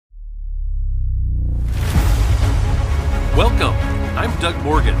Welcome. I'm Doug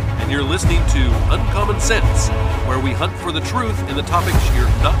Morgan, and you're listening to Uncommon Sense, where we hunt for the truth in the topics you're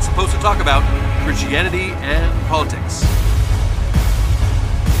not supposed to talk about: Christianity and politics.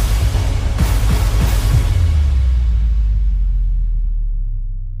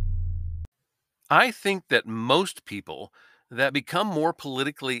 I think that most people that become more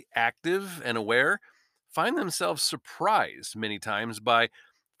politically active and aware find themselves surprised many times by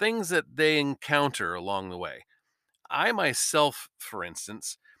things that they encounter along the way. I myself, for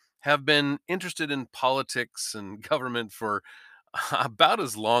instance, have been interested in politics and government for about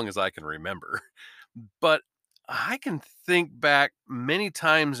as long as I can remember. But I can think back many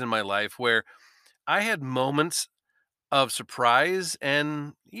times in my life where I had moments of surprise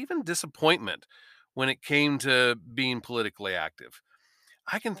and even disappointment when it came to being politically active.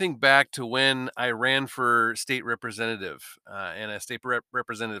 I can think back to when I ran for state representative in a state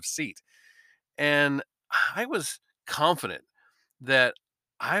representative seat, and I was confident that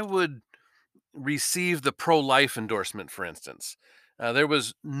I would receive the pro life endorsement, for instance. There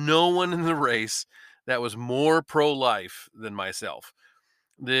was no one in the race that was more pro life than myself.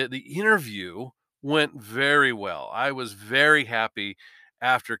 The interview went very well. I was very happy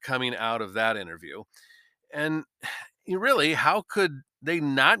after coming out of that interview. And really, how could they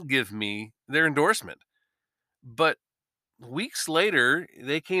not give me their endorsement? But weeks later,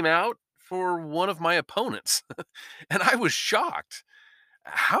 they came out for one of my opponents, and I was shocked.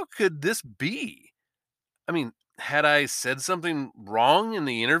 How could this be? I mean, had I said something wrong in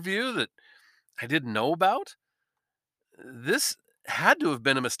the interview that I didn't know about? This had to have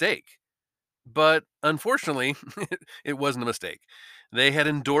been a mistake. But unfortunately, it wasn't a mistake. They had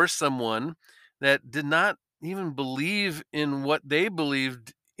endorsed someone that did not even believe in what they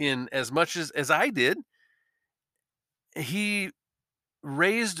believed in as much as I did. He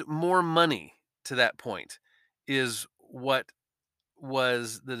raised more money to that point, is what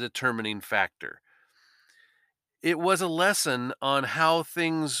was the determining factor. It was a lesson on how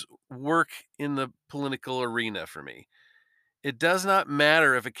things work in the political arena for me. It does not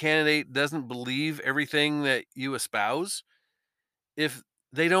matter if a candidate doesn't believe everything that you espouse. If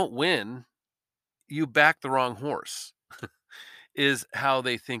they don't win, you back the wrong horse, is how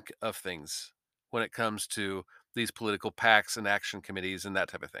they think of things when it comes to these political PACs and action committees and that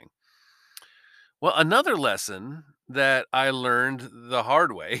type of thing. Well, another lesson that I learned the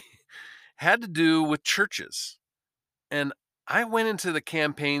hard way had to do with churches. And I went into the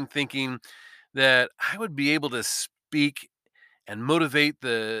campaign thinking that I would be able to speak and motivate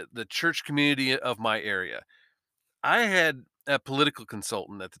the church community of my area. I had a political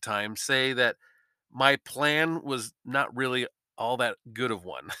consultant at the time say that my plan was not really all that good of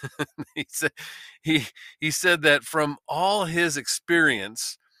one. he said he he said that from all his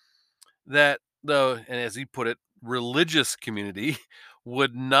experience, that the, and as he put it, religious community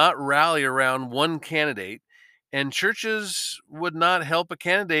would not rally around one candidate, and churches would not help a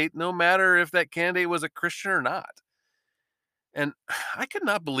candidate no matter if that candidate was a Christian or not. And I could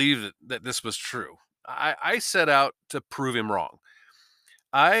not believe that this was true. I set out to prove him wrong.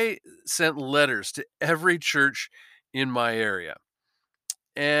 I sent letters to every church in my area.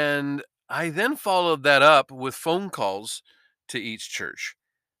 And I then followed that up with phone calls to each church.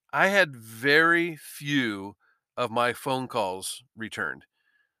 I had very few of my phone calls returned.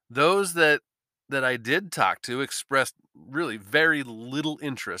 Those that I did talk to expressed really very little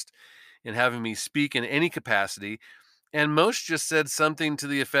interest in having me speak in any capacity, and most just said something to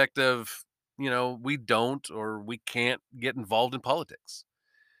the effect of, we don't or we can't get involved in politics.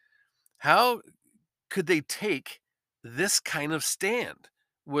 How could they take this kind of stand?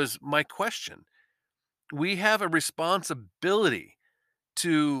 Was my question. We have a responsibility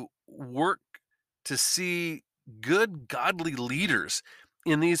to work to see good, godly leaders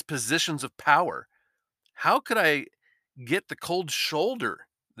in these positions of power. How could I get the cold shoulder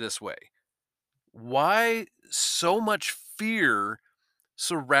this way? Why so much fear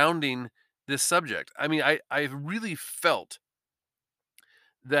surrounding this subject? I mean, I really felt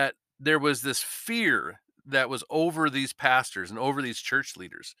that there was this fear that was over these pastors and over these church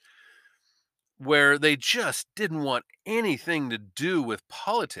leaders, where they just didn't want anything to do with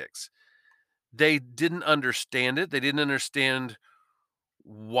politics. They didn't understand it. They didn't understand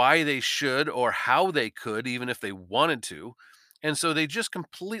why they should or how they could, even if they wanted to. And so they just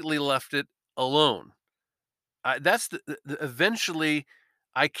completely left it alone. That's eventually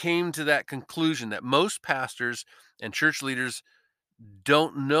I came to that conclusion that most pastors and church leaders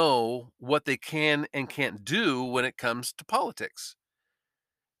don't know what they can and can't do when it comes to politics.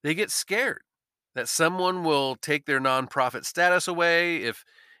 They get scared that someone will take their nonprofit status away if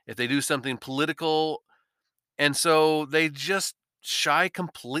they do something political, And so they just shy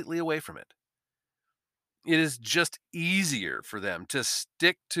completely away from it. It is just easier for them to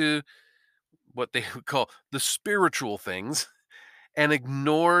stick to what they would call the spiritual things and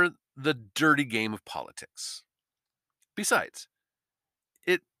ignore the dirty game of politics. Besides,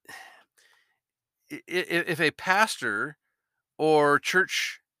 it if a pastor or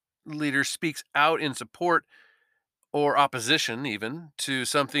church leader speaks out in support or opposition even to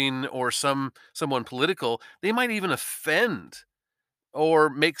something or someone political, they might even offend or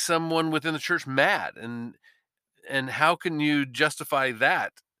make someone within the church mad. And how can you justify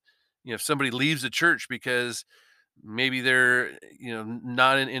that? If somebody leaves the church because maybe they're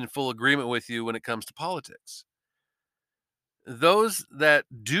not in full agreement with you when it comes to politics. Those that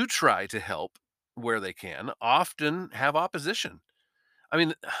do try to help where they can often have opposition. I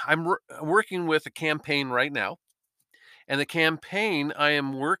mean, I'm working with a campaign right now, and the campaign I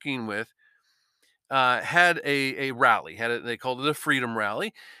am working with had a rally. They called it a freedom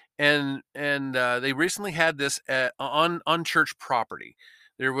rally, and they recently had this on church property.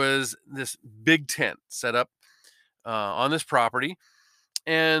 There was this big tent set up on this property,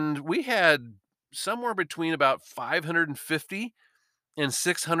 and we had somewhere between about 550 and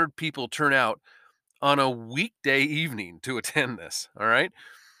 600 people turn out on a weekday evening to attend this. All right.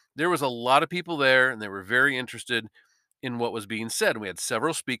 There was a lot of people there, and they were very interested in what was being said. We had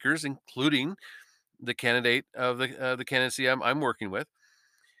several speakers, including the candidate of the candidacy I'm working with.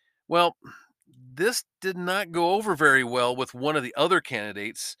 Well, this did not go over very well with one of the other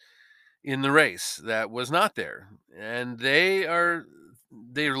candidates in the race that was not there, and they're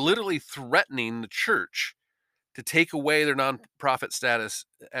literally threatening the church to take away their nonprofit status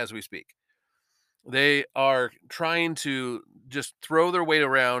as we speak. They are trying to just throw their weight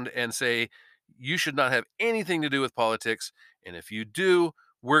around and say, you should not have anything to do with politics. And if you do,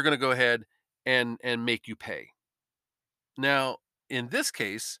 we're going to go ahead and make you pay. Now, in this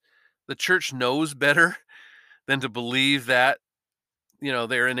case, the church knows better than to believe that,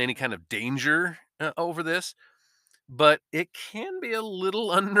 they're in any kind of danger over this, but it can be a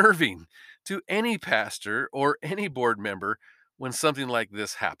little unnerving to any pastor or any board member when something like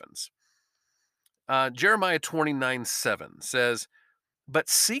this happens. Jeremiah 29:7 says, "But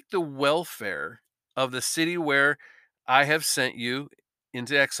seek the welfare of the city where I have sent you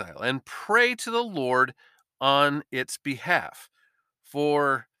into exile, and pray to the Lord on its behalf.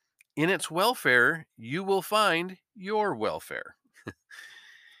 For in its welfare you will find your welfare."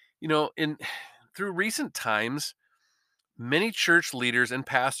 In through recent times, many church leaders and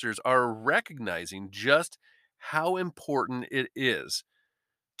pastors are recognizing just how important it is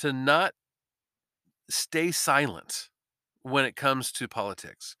to not stay silent when it comes to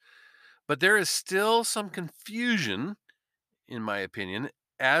politics. But there is still some confusion, in my opinion,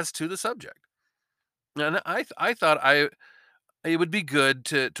 as to the subject. And I thought it would be good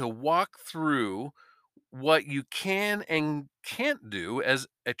to walk through what you can and can't do as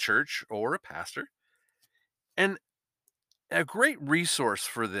a church or a pastor. And a great resource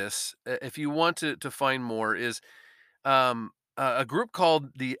for this, if you want to find more, is a group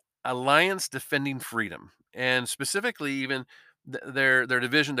called the Alliance Defending Freedom, and specifically even their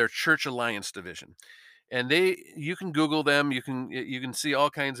division, their Church Alliance division. And you can Google them. You can see all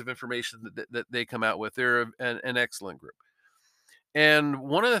kinds of information that they come out with. They're an excellent group. And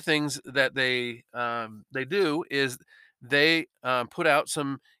one of the things that they do is they put out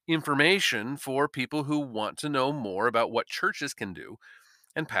some information for people who want to know more about what churches can do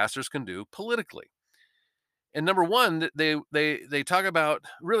and pastors can do politically. And number one, they talk about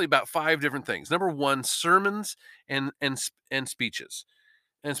really about five different things. Number one, sermons and speeches,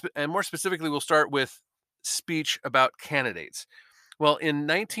 and more specifically, we'll start with speech about candidates. Well, in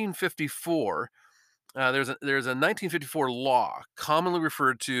 1954, there's a 1954 law commonly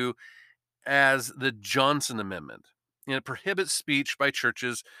referred to as the Johnson Amendment, and it prohibits speech by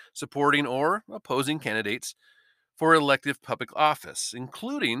churches supporting or opposing candidates for elective public office,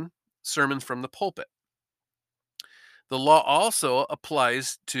 including sermons from the pulpit. The law also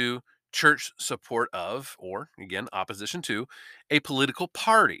applies to church support of, or again, opposition to, a political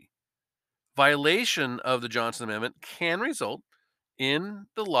party. Violation of the Johnson Amendment can result in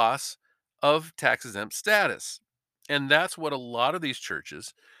the loss of tax exempt status. And that's what a lot of these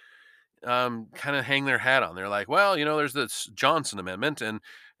churches kind of hang their hat on. They're like, well, there's this Johnson Amendment, and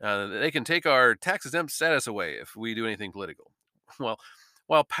they can take our tax exempt status away if we do anything political. Well,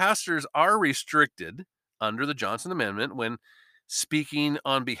 while pastors are restricted under the Johnson Amendment when speaking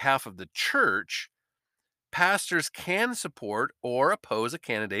on behalf of the church, pastors can support or oppose a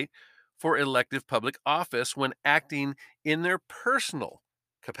candidate for elective public office when acting in their personal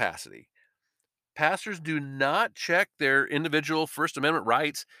capacity. Pastors do not check their individual First Amendment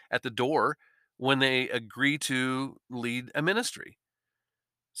rights at the door when they agree to lead a ministry.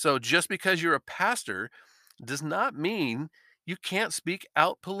 So just because you're a pastor does not mean you can't speak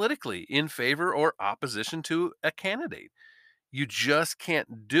out politically in favor or opposition to a candidate. You just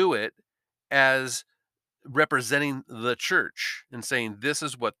can't do it as representing the church and saying this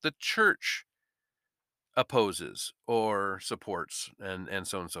is what the church opposes or supports, and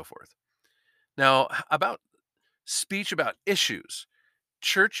so on and so forth. Now, about speech about issues,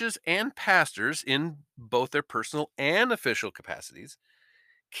 churches and pastors in both their personal and official capacities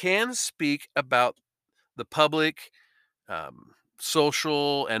can speak about the public,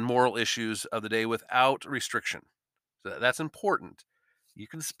 social, and moral issues of the day without restriction. So that's important. You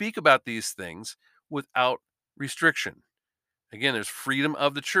can speak about these things without restriction. Again, there's freedom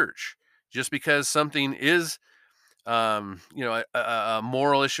of the church. Just because something is, a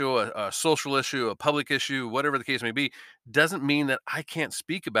moral issue, a social issue, a public issue, whatever the case may be, doesn't mean that I can't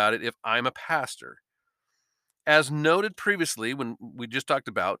speak about it if I'm a pastor. As noted previously, when we just talked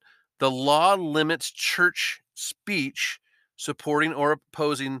about, the law limits church speech supporting or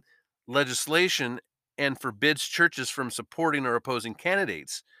opposing legislation and forbids churches from supporting or opposing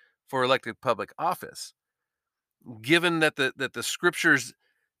candidates for elected public office. Given that the scriptures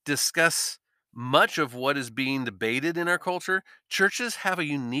discuss much of what is being debated in our culture, churches have a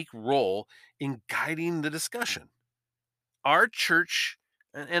unique role in guiding the discussion. Our church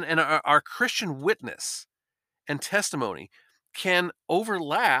and our Christian witness and testimony can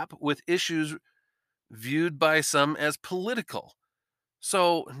overlap with issues viewed by some as political.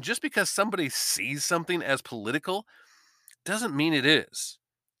 So just because somebody sees something as political doesn't mean it is.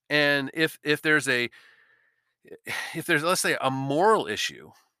 And if there's, let's say, a moral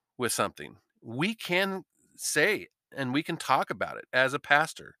issue with something, we can say and we can talk about it as a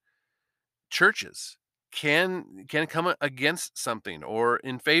pastor. Churches can come against something or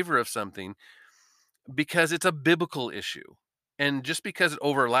in favor of something because it's a biblical issue. And just because it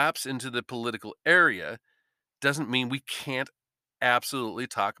overlaps into the political area doesn't mean we can't absolutely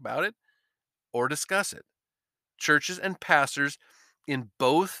talk about it or discuss it. Churches and pastors, in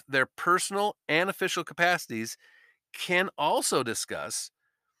both their personal and official capacities, can also discuss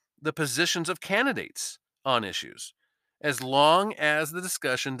the positions of candidates on issues, as long as the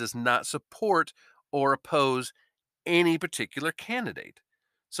discussion does not support or oppose any particular candidate.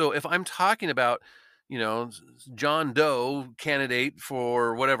 So if I'm talking about, John Doe candidate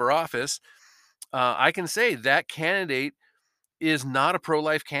for whatever office, I can say that candidate is not a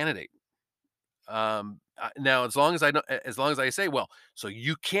pro-life candidate. Now, as long as I say, well, so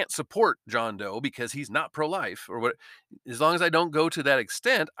you can't support John Doe because he's not pro-life, or what, as long as I don't go to that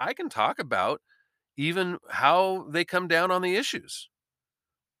extent, I can talk about even how they come down on the issues.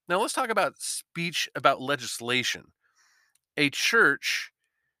 Now, let's talk about speech about legislation. A church,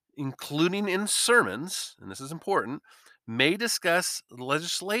 including in sermons, and this is important, may discuss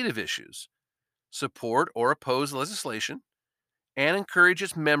legislative issues, support or oppose legislation, and encourage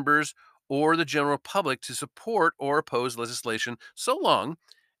its members or the general public to support or oppose legislation so long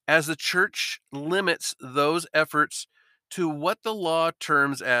as the church limits those efforts to what the law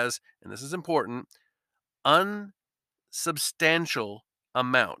terms as, and this is important, unsubstantial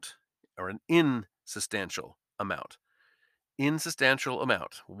amount, or an insubstantial amount. Insubstantial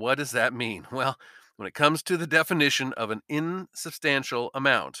amount. What does that mean? Well, when it comes to the definition of an insubstantial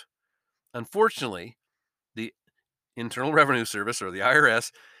amount, unfortunately, the Internal Revenue Service, or the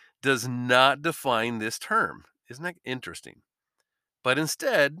IRS, does not define this term. Isn't that interesting? But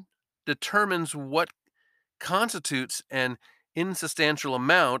instead determines what constitutes an insubstantial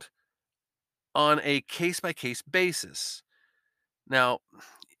amount on a case by case basis. Now,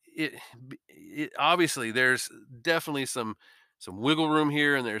 it, it obviously there's definitely some wiggle room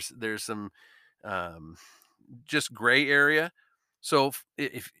here, and there's some um, just gray area. So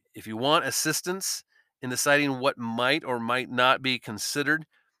if you want assistance in deciding what might or might not be considered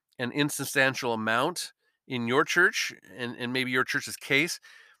an insubstantial amount in your church, and maybe your church's case,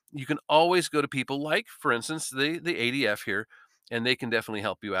 you can always go to people like, for instance, the ADF here, and they can definitely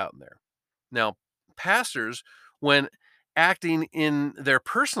help you out in there. Now, pastors, when acting in their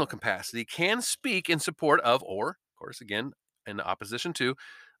personal capacity, can speak in support of, or, of course, again, in opposition to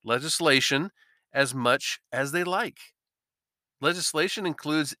legislation as much as they like. Legislation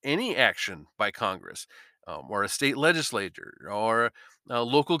includes any action by Congress, or a state legislature, or a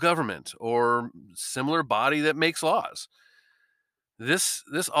local government, or similar body that makes laws. This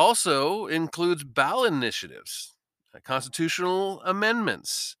also includes ballot initiatives, constitutional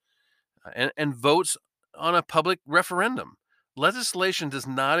amendments, and votes on a public referendum. Legislation does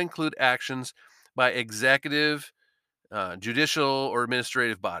not include actions by executive, judicial, or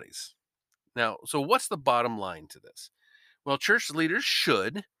administrative bodies. Now, so what's the bottom line to this? Well, church leaders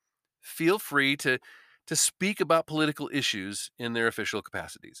should feel free to speak about political issues in their official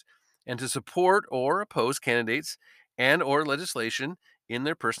capacities and to support or oppose candidates and or legislation in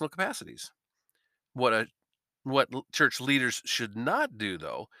their personal capacities. What a church leaders should not do,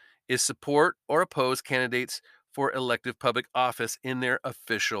 though, is support or oppose candidates for elective public office in their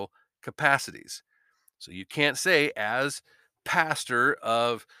official capacities. So you can't say, as pastor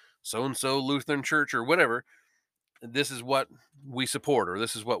of so and so Lutheran church or whatever, this is what we support or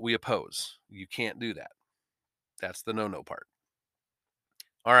this is what we oppose. You can't do that. That's the no part.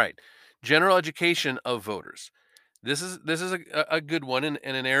 All right. General education of voters. This is a good one in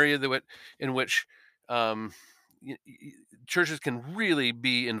an area in which um, churches can really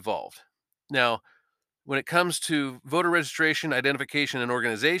be involved. Now, when it comes to voter registration, identification, and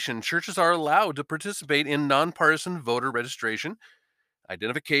organization, churches are allowed to participate in nonpartisan voter registration,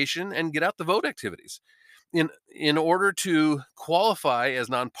 identification, and get out the vote activities. In order to qualify as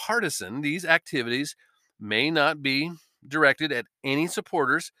nonpartisan, these activities may not be directed at any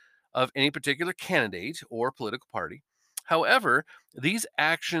supporters of any particular candidate or political party. However, these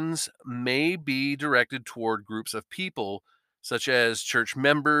actions may be directed toward groups of people, such as church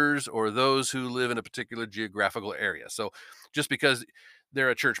members or those who live in a particular geographical area. So, just because they're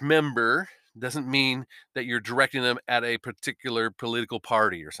a church member doesn't mean that you're directing them at a particular political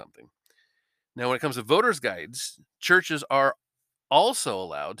party or something. Now, when it comes to voters' guides, churches are also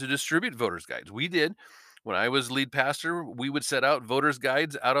allowed to distribute voters' guides. We did when I was lead pastor. We would set out voters'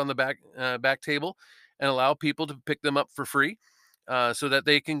 guides out on the back table and allow people to pick them up for free, so that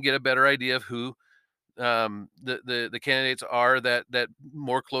they can get a better idea of who the candidates are that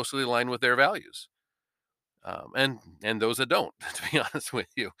more closely align with their values, and those that don't. To be honest with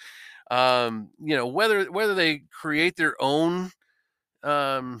you, whether they create their own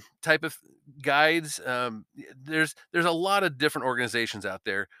type of guides. There's a lot of different organizations out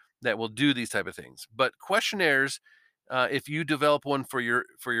there that will do these type of things. But questionnaires, if you develop one for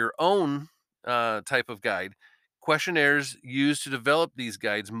your own type of guide, questionnaires used to develop these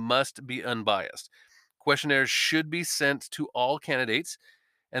guides must be unbiased. Questionnaires should be sent to all candidates,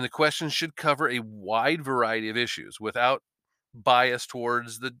 and the questions should cover a wide variety of issues without bias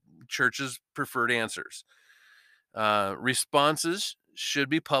towards the church's preferred answers. Responses should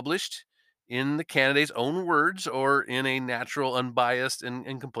be published in the candidate's own words or in a natural, unbiased,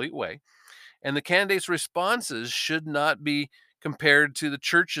 and complete way. And the candidate's responses should not be compared to the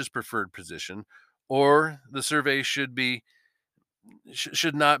church's preferred position, or the survey should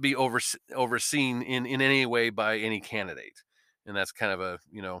not be overseen in any way by any candidate. And that's kind of a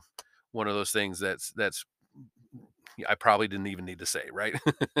one of those things that's I probably didn't even need to say, right?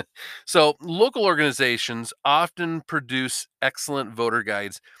 So, local organizations often produce excellent voter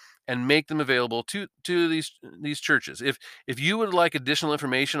guides and make them available to these churches. If you would like additional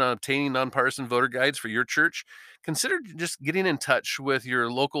information on obtaining nonpartisan voter guides for your church, consider just getting in touch with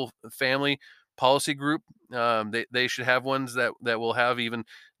your local family policy group. They should have ones that will have even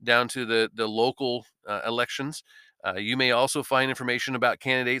down to the local elections. You may also find information about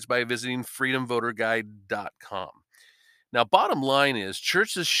candidates by visiting freedomvoterguide.com. Now, bottom line is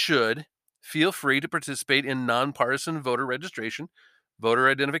churches should feel free to participate in nonpartisan voter registration, voter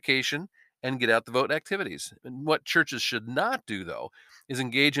identification, and get out the vote activities. And what churches should not do, though, is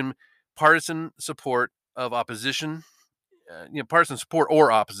engage in partisan support of opposition, partisan support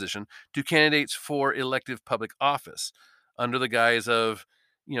or opposition to candidates for elective public office under the guise of,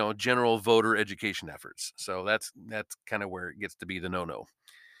 general voter education efforts. So that's kind of where it gets to be the no.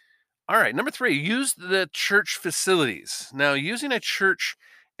 All right, number 3, use the church facilities. Now, using a church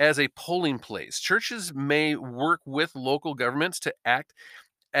as a polling place, churches may work with local governments to act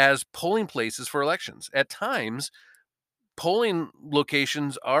as polling places for elections. At times, polling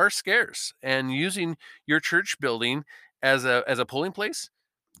locations are scarce, and using your church building as a polling place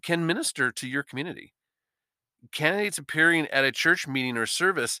can minister to your community. Candidates appearing at a church meeting or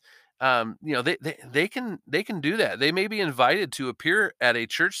service, they can do that. They may be invited to appear at a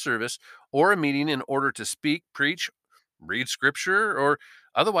church service or a meeting in order to speak, preach, read scripture, or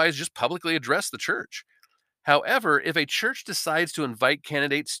otherwise just publicly address the church. However, if a church decides to invite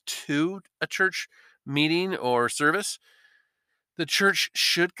candidates to a church meeting or service, the church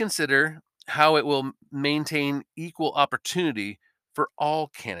should consider how it will maintain equal opportunity for all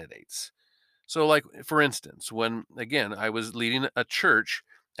candidates. So, like, for instance, when again I was leading a church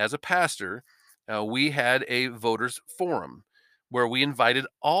as a pastor, we had a voters forum where we invited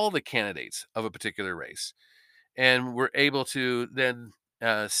all the candidates of a particular race, and we're able to then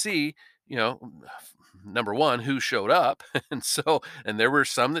see, you know, number one, who showed up, and there were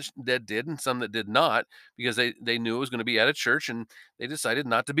some that did and some that did not, because they knew it was going to be at a church and they decided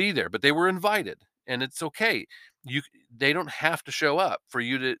not to be there, but they were invited, and it's okay. You They don't have to show up for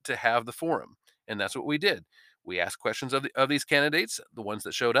you to have the forum, and that's what we did. We asked questions of these candidates, the ones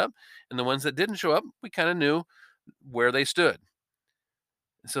that showed up, and the ones that didn't show up. We kind of knew where they stood.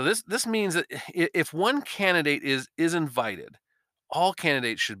 So this means that if one candidate is invited, all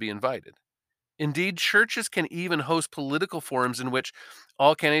candidates should be invited. Indeed, churches can even host political forums in which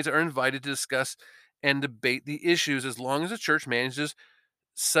all candidates are invited to discuss and debate the issues, as long as the church manages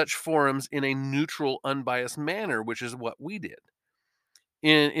such forums in a neutral, unbiased manner, which is what we did.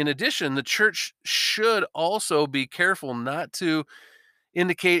 In addition, the church should also be careful not to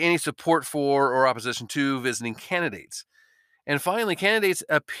indicate any support for or opposition to visiting candidates. And finally, candidates'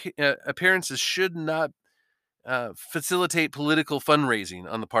 appearances should not facilitate political fundraising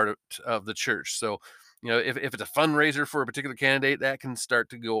on the part of the church. So, if it's a fundraiser for a particular candidate, that can start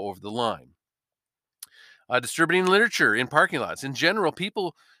to go over the line. Distributing literature in parking lots. In general,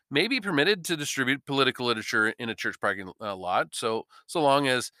 people may be permitted to distribute political literature in a church parking lot, so long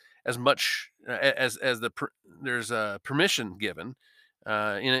as much as there's permission given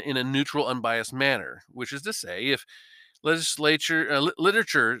in a neutral, unbiased manner. Which is to say, if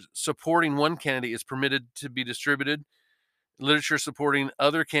literature supporting one candidate is permitted to be distributed, literature supporting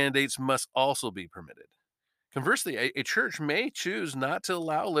other candidates must also be permitted. Conversely, a church may choose not to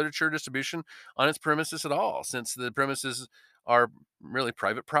allow literature distribution on its premises at all, since the premises are really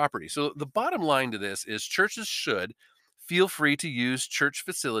private property. So, the bottom line to this is churches should feel free to use church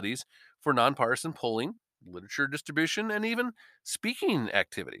facilities for nonpartisan polling, literature distribution, and even speaking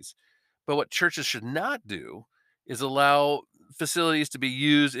activities. But what churches should not do is allow facilities to be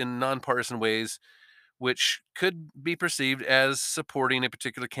used in nonpartisan ways, which could be perceived as supporting a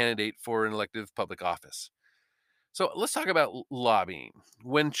particular candidate for an elective public office. So let's talk about lobbying.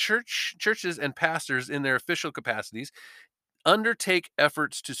 When churches and pastors in their official capacities undertake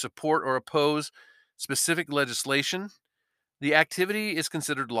efforts to support or oppose specific legislation, the activity is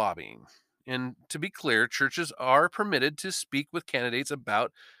considered lobbying. And to be clear, churches are permitted to speak with candidates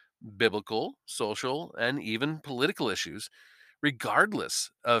about biblical, social, and even political issues,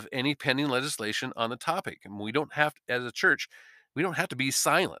 regardless of any pending legislation on the topic. And we don't have, as a church, we don't have to be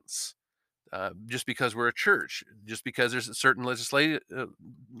silent just because we're a church, just because there's a certain legislation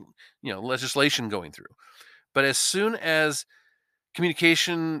going through. But as soon as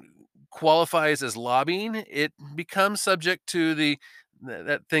communication qualifies as lobbying, it becomes subject to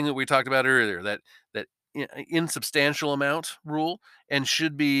that thing that we talked about earlier, that insubstantial amount rule, and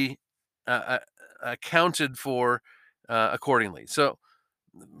should be accounted for accordingly. So,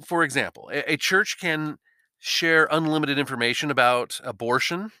 for example, a church can share unlimited information about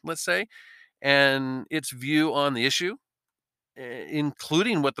abortion, let's say, and its view on the issue,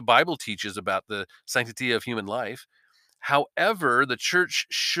 including what the Bible teaches about the sanctity of human life. However, the church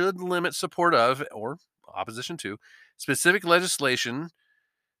should limit support of or opposition to specific legislation,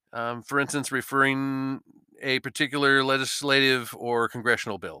 for instance, referring a particular legislative or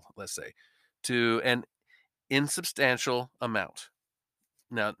congressional bill, let's say, to an insubstantial amount.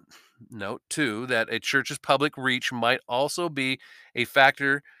 Now, note too that a church's public reach might also be a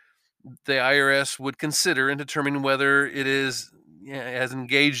factor the IRS would consider in determining whether it is has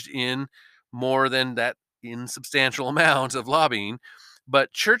engaged in more than that insubstantial amount of lobbying.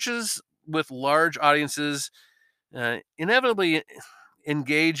 But churches with large audiences inevitably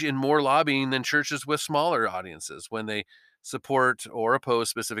engage in more lobbying than churches with smaller audiences when they support or oppose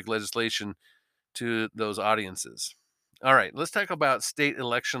specific legislation to those audiences. All right, let's talk about state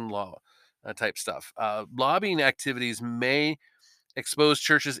election law type stuff. Lobbying activities may expose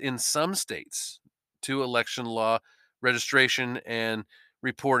churches in some states to election law registration and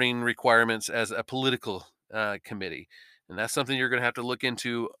reporting requirements as a political committee. And that's something you're going to have to look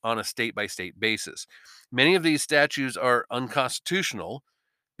into on a state by state basis. Many of these statutes are unconstitutional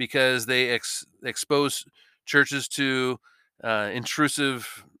because they expose churches to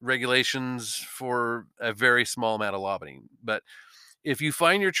intrusive regulations for a very small amount of lobbying. But if you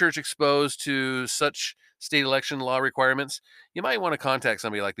find your church exposed to such state election law requirements, you might want to contact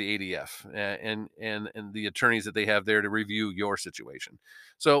somebody like the ADF and the attorneys that they have there to review your situation.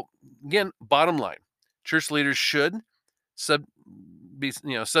 So again, bottom line, church leaders should sub be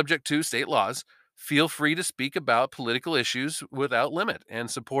subject to state laws, feel free to speak about political issues without limit, and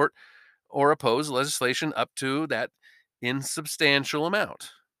support or oppose legislation up to that insubstantial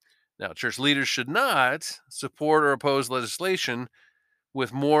amount. Now, church leaders should not support or oppose legislation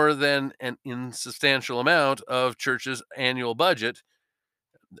with more than an insubstantial amount of church's annual budget.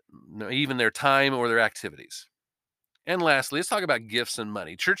 even their time or their activities. And lastly, let's talk about gifts and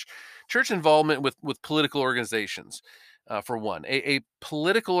money. Church involvement with political organizations. For one, a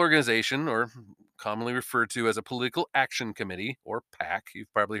political organization, or commonly referred to as a political action committee or PAC,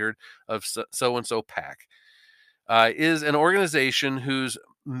 you've probably heard of so and so PAC, is an organization whose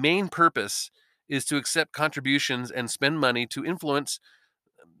main purpose is to accept contributions and spend money to influence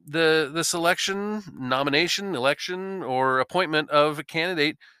the selection, nomination, election, or appointment of a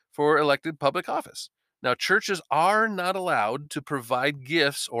candidate for elected public office. Now, churches are not allowed to provide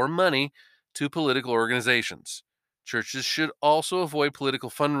gifts or money to political organizations. Churches should also avoid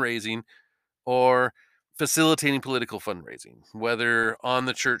political fundraising or facilitating political fundraising, whether on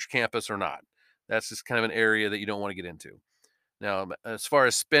the church campus or not. That's just kind of an area that you don't want to get into. Now, as far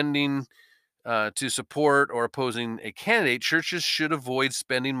as spending to support or opposing a candidate, churches should avoid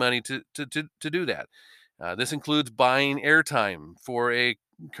spending money to do that. This includes buying airtime for a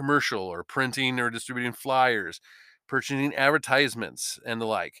commercial or printing or distributing flyers, purchasing advertisements, and the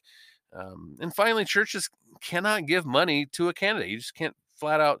like. And finally, churches cannot give money to a candidate. You just can't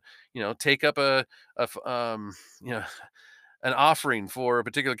flat out, take up you know, an offering for a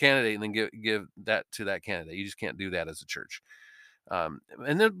particular candidate and then give that to that candidate. You just can't do that as a church.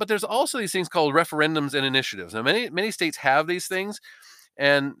 But there's also these things called referendums and initiatives. Now, many states have these things,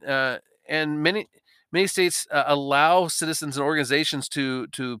 and many states allow citizens and organizations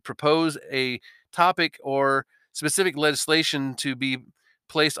to propose a topic or specific legislation to be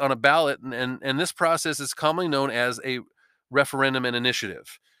placed on a ballot, and this process is commonly known as a referendum and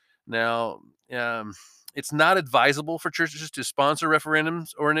initiative. Now, it's not advisable for churches to sponsor referendums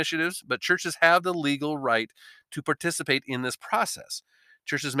or initiatives, but churches have the legal right to participate in this process.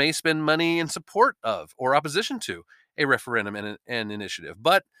 Churches may spend money in support of or opposition to a referendum and initiative,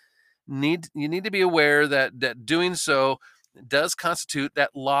 but you need to be aware that doing so does constitute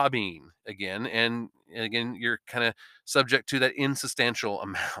that lobbying again, and again, you're kind of subject to that insubstantial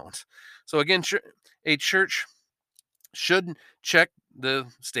amount. So again, a church should check the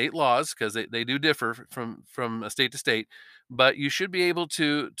state laws, because they do differ from state to state, but you should be able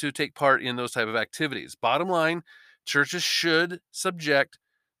to take part in those type of activities. Bottom line, churches should subject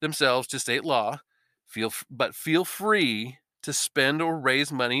themselves to state law, but feel free to spend or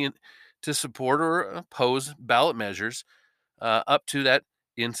raise money to support or oppose ballot measures up to that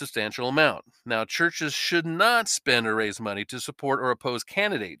insubstantial amount. Now, churches should not spend or raise money to support or oppose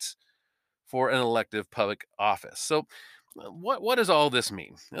candidates for an elective public office. So, what does all this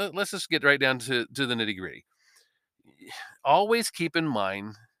mean? Let's just get right down to the nitty gritty. Always keep in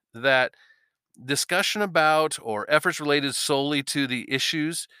mind that discussion about or efforts related solely to the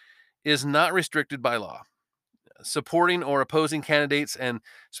issues is not restricted by law. Supporting or opposing candidates and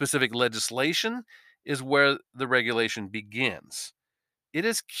specific legislation is where the regulation begins. It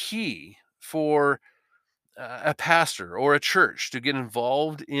is key for a pastor or a church to get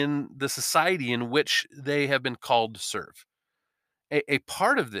involved in the society in which they have been called to serve. A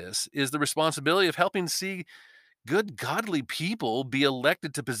part of this is the responsibility of helping see good, godly people be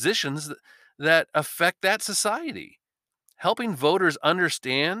elected to positions that affect that society. Helping voters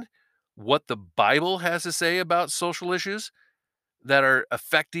understand what the Bible has to say about social issues that are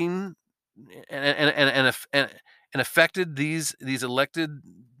affecting and affected these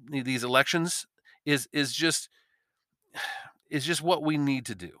elections is just what we need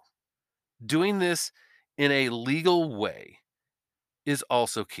to do. Doing this in a legal way is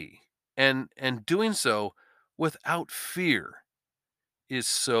also key. And doing so without fear is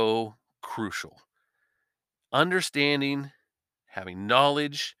so crucial. Understanding, having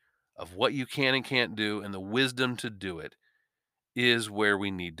knowledge of what you can and can't do, and the wisdom to do it is where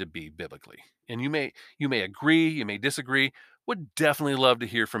we need to be biblically. And you may agree, you may disagree. Would definitely love to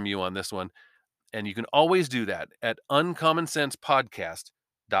hear from you on this one. And you can always do that at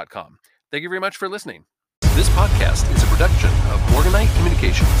uncommonsensepodcast.com. Thank you very much for listening. This podcast is a production of Morganite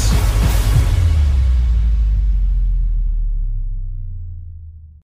Communications.